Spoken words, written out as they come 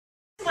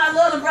my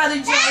little brother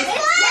Joey. Look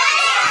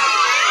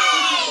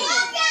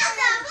at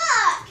the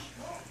book.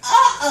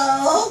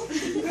 Uh-oh.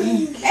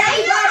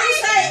 Everybody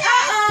say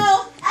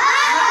uh-oh.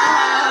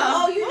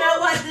 Oh, you know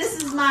what?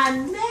 This is my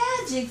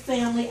Magic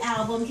Family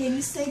album. Can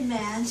you say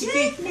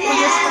magic? Magic.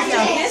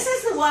 This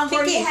is the one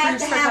where you have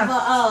to have a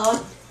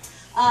magic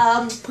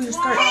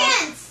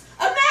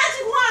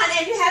wand,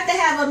 and you have to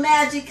have a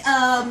magic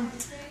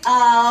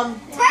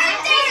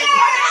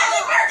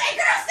birthday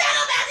girl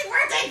channel, magic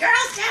birthday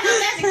girl channel,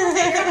 magic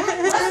birthday girl.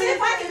 Let's see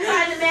if I can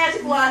find the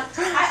magic wand.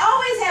 I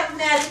always have a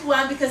magic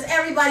wand because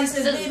everybody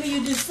says, baby,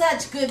 you do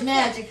such good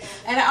magic,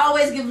 and I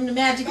always give them the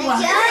magic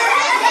wand. What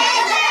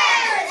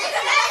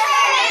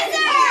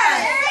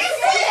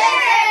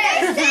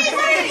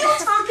are you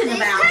talking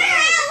about?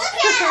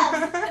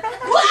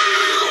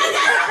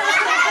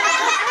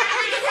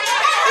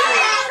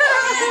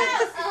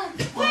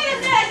 Wait a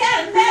minute, I got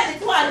a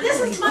magic wand. This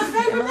is my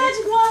favorite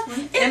magic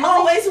wand. It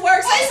always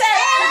works. I say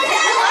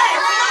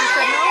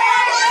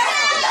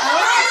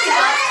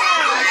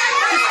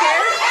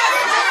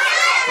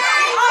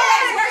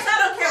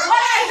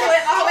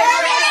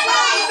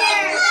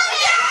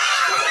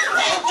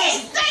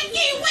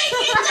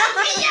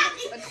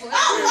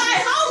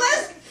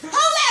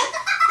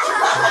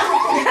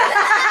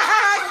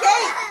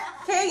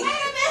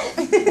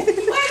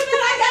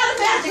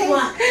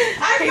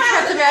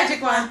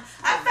magic wand.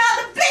 I found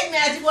a big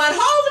magic wand.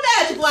 Hold the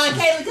magic wand,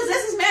 Kaitlyns, because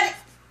this is magic.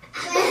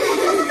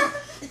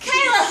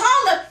 Kaitlyns,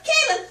 hold the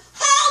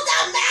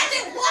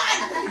magic wand.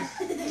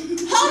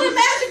 Hold the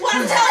magic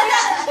wand. I'm telling you.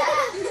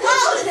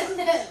 Hold it.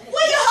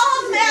 Will you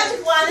hold the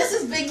magic wand? This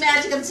is big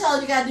magic. I'm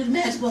telling you, you gotta do the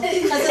magic wand.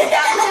 Kaitlyns,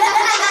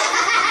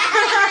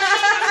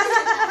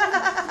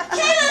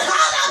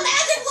 hold the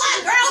magic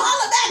wand, girl.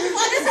 Hold the magic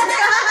wand. This is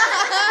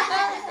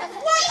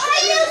what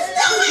are you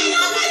doing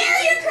over there?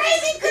 You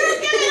crazy girl.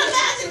 Give me the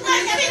magic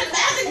wand. Give me the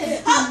magic.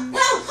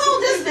 Well, hold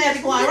this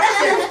magic wand right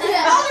there.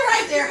 Hold it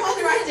right there. Hold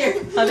it right there.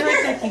 Hold it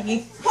right there,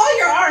 Kiki. Hold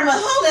your arm up.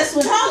 Hold this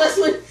one. Hold this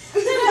one.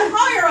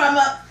 Hold your arm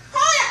up.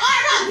 Hold your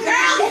arm up,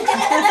 girl. Hold your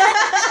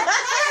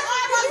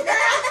arm up,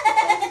 girl.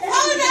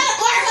 Hold that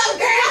arm up,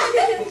 girl.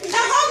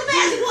 Now hold the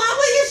magic wand.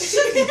 Will you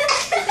shooky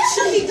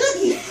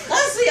dookie?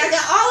 Let's see. I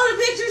got all of the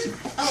pictures.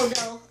 Oh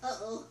no.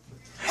 Uh-oh.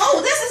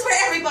 Oh, this is where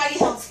everybody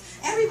helps.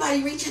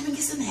 Everybody reach up and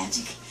get some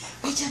magic.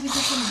 Reach up and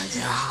get some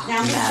magic.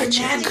 Now with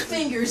your magic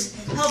fingers,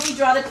 help me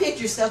draw the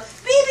picture. So,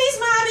 BB's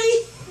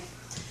mommy.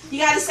 You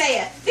gotta say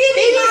it.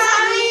 BB's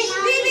mommy.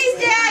 BB's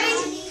daddy.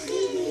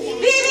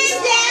 BB's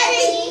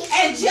daddy.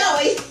 And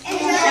Joey.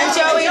 And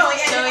Joey.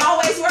 And it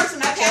always works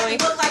when I have to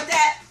look like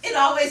that. It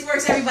always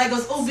works. Everybody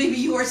goes, oh, BB,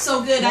 you are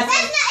so good. I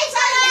think,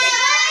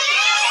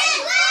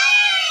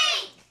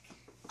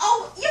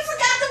 oh, you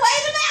forgot to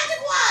wave the magic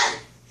wand.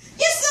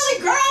 You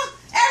silly girl.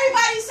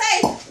 Everybody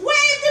say,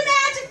 wave the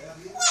magic.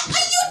 What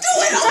are you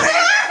doing over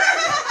there?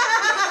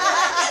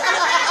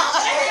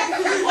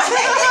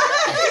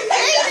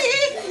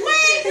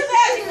 Wave the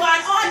magic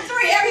wand on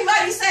 3.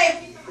 Everybody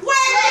say,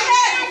 wave the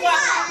magic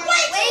wand.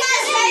 Wait till I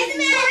say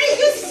 3.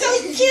 You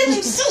silly kids.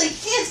 You silly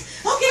kids.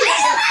 Okay.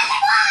 Wave the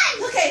magic wand.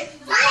 Okay.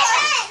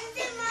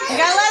 You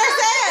gotta let her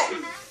say it.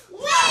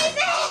 Wave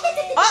it.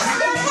 What are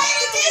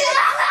you doing?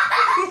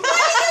 What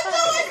are you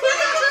doing? What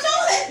are you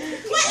doing?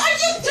 What are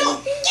you doing?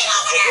 Get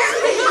over there.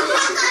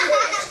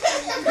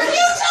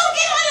 You two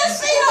get on the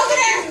seat over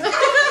there.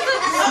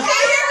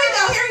 Okay, here we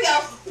go. Here we go.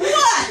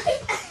 1.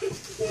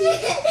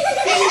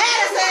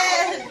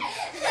 Edison.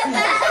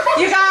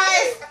 You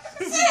guys.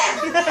 Sit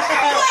down.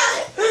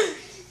 1.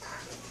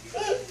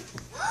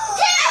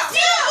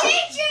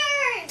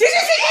 Did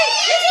you see?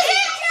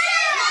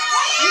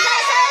 You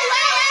guys say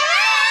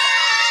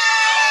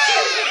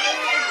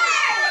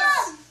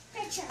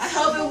I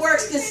hope it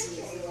works because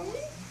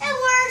It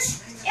works.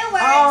 It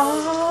works.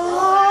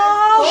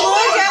 oh,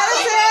 look,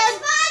 Edison.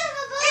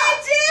 it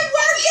did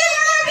work. Give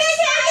her a big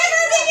hand. Give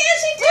her a big hand.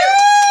 She did.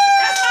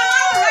 That's my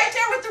mama right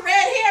there with the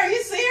red hair. You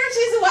see her?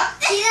 She's what?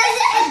 She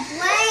doesn't. It's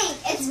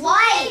blank. It's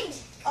white.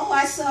 Oh,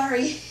 I'm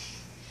sorry.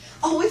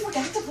 Oh, we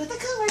forgot to put the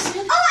colors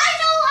in. Oh, I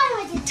know.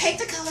 Take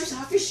the colors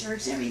off your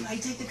shirts, everybody.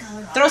 Take the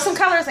colors off. Throw some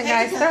colors in,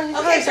 guys. Throw some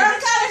Okay, throw the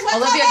colors. What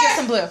Olivia, color? get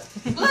some blue.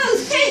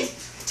 Blues, pink,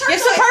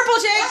 Give some purple,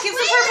 Jake. Give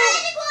some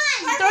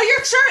purple. Throw your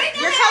shirt.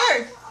 Your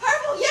color.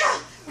 Purple, yeah.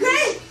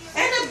 Great.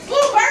 And the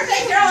blue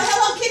birthday girl.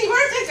 Hello Kitty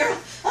birthday girl.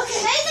 Okay.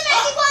 Where's the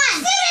magic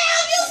wand? Sit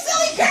down, you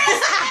silly girl.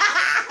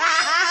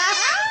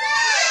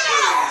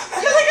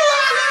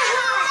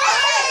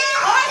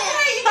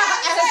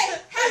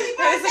 Happy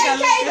birthday,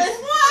 Kaitlyns.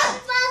 1,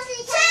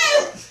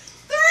 2,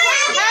 3.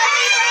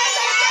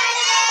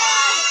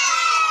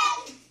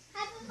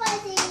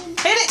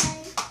 Hit it.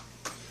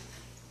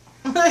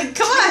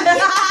 Come on.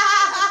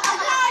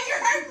 Oh, you're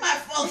hurting my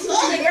folks.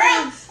 Holy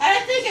girl. I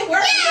didn't think it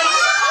worked.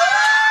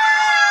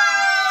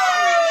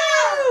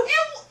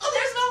 Oh,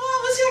 there's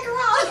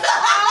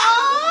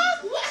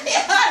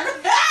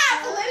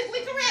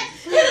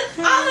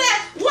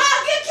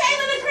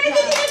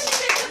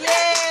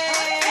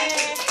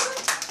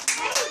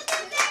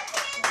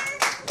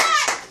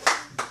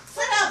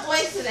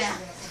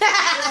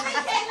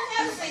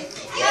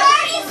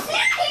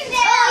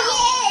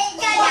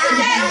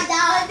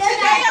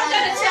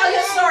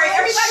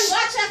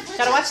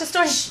the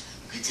story. Shh,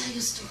 I'm gonna tell you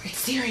a story. It's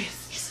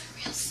serious. It's a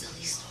real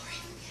silly story.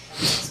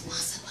 It was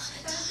once upon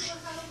a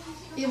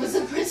time. It was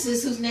a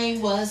princess whose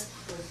name was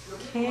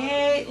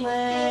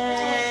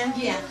Caitlyn.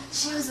 Yeah,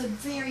 she was a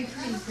very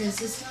pretty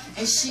princess,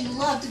 and she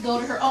loved to go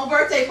to her own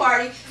birthday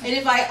party and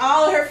invite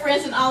all of her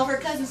friends and all of her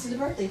cousins to the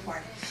birthday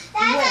party.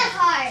 That's not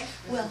hard.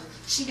 Well,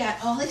 she got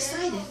all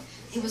excited.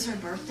 It was her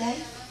birthday,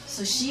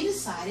 so she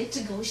decided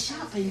to go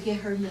shopping and get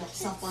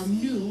herself a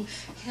new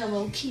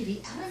Hello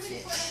Kitty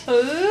outfit.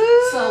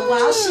 Ooh. So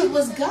while she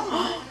was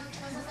gone,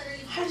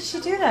 How did she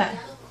do that?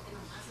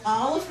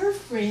 all of her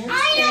friends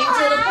I came know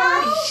to the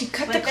how. party. She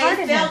cut But the card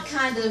they in felt half.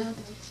 kind of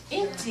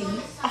empty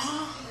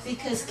Oh.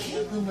 because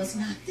Caitlyn was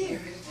not there.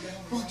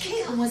 Well,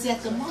 Caitlyn was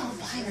at the mall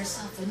buying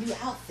herself a new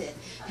outfit,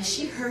 and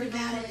she heard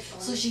about it,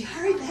 so she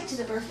hurried back to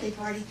the birthday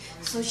party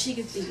so she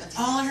could be with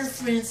all of her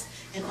friends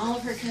and all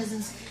of her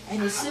cousins.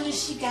 And as soon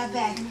as she got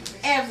back,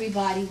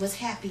 everybody was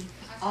happy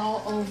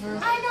all over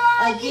I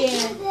know, I can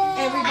again. do that.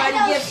 Everybody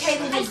I know. give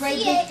Caitlyn I a great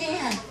see big it.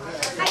 hand.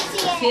 I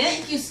see it.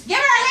 Thank you. Give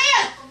her a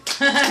hand.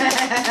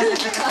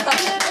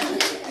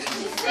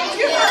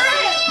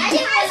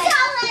 I saw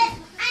it.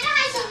 I know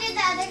how she did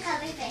the other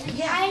color thing.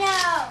 Yeah. I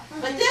know.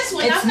 But this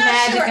one, It's I'm not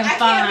magic sure. and I can't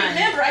fun.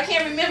 remember. I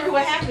can't remember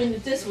what happened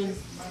with this one.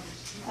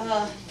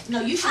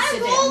 No, you should I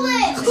sit roll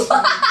down. it. Roll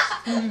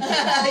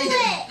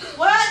it.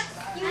 What?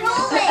 You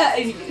roll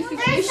it.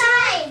 There's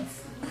sides.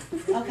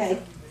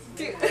 Okay.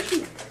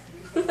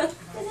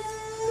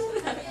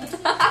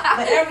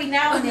 But every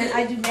now and then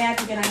I do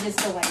magic and I just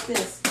go like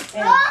this.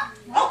 And,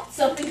 oh,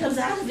 something comes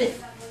out of it.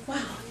 Wow.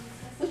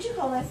 Would you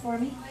hold that for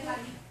me?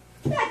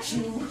 Not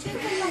you.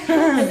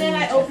 And then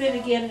I open it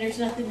again and there's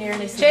nothing there.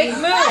 And they say, Jake,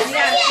 move.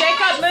 Yeah,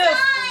 shake up, move.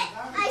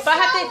 I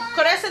Bájate.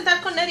 Corre a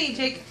sentar con Eddie,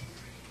 Jake.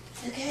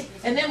 okay.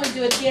 And then we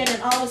do it again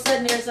and all of a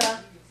sudden there's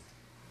another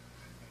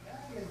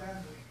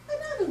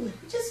one.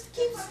 It just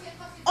keeps.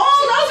 Oh,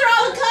 those are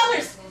all the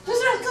colors.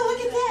 Those are all the colors.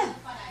 Look at that.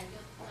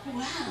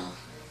 Wow.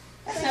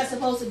 That's not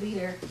supposed to be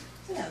there.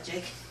 Sit down,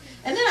 Jake.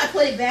 And then I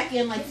put it back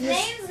in like His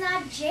this. name's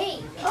not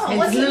Jake. Oh, It's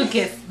what's it?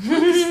 Lucas.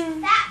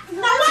 That.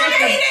 No wonder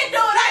he didn't do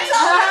it.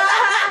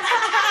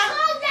 I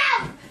Calm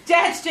down.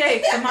 That's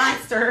Jake, the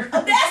monster.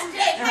 told him. That's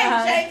Jake.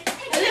 Thanks, Jake.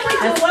 And then we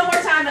do it one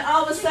more time, and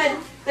all of a sudden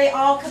they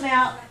all come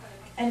out,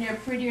 and they're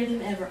prettier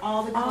than ever.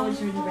 All the colors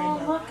are in the Oh,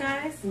 rainbow. look,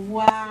 guys.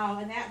 Wow,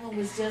 and that one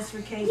was just for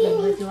Caitlyn.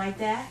 Would you like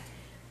that?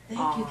 Thank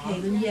you, Aw.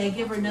 Caitlyn. Yeah,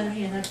 give her another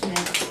hand up to me.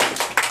 Purple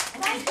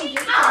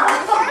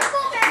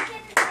back in.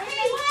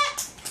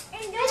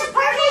 And there's a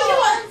purple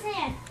one's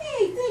hand.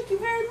 Hey, thank you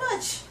very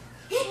much.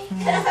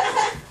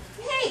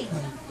 Hey,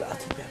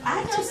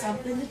 I know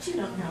something that you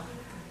don't know.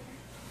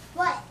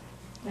 What?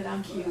 That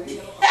I'm cute.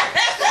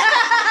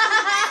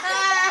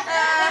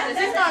 This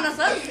is not a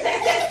son. Wait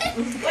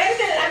a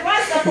minute, I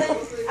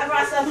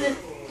brought something.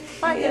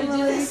 I'm gonna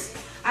do this.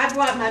 I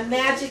brought my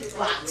magic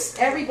box.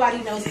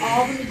 Everybody knows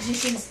all the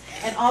magicians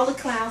and all the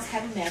clowns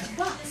have a magic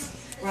box,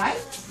 right?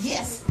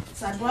 Yes.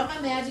 So I brought my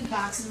magic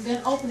box and I'm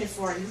gonna open it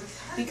for you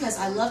because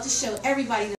I love to show everybody that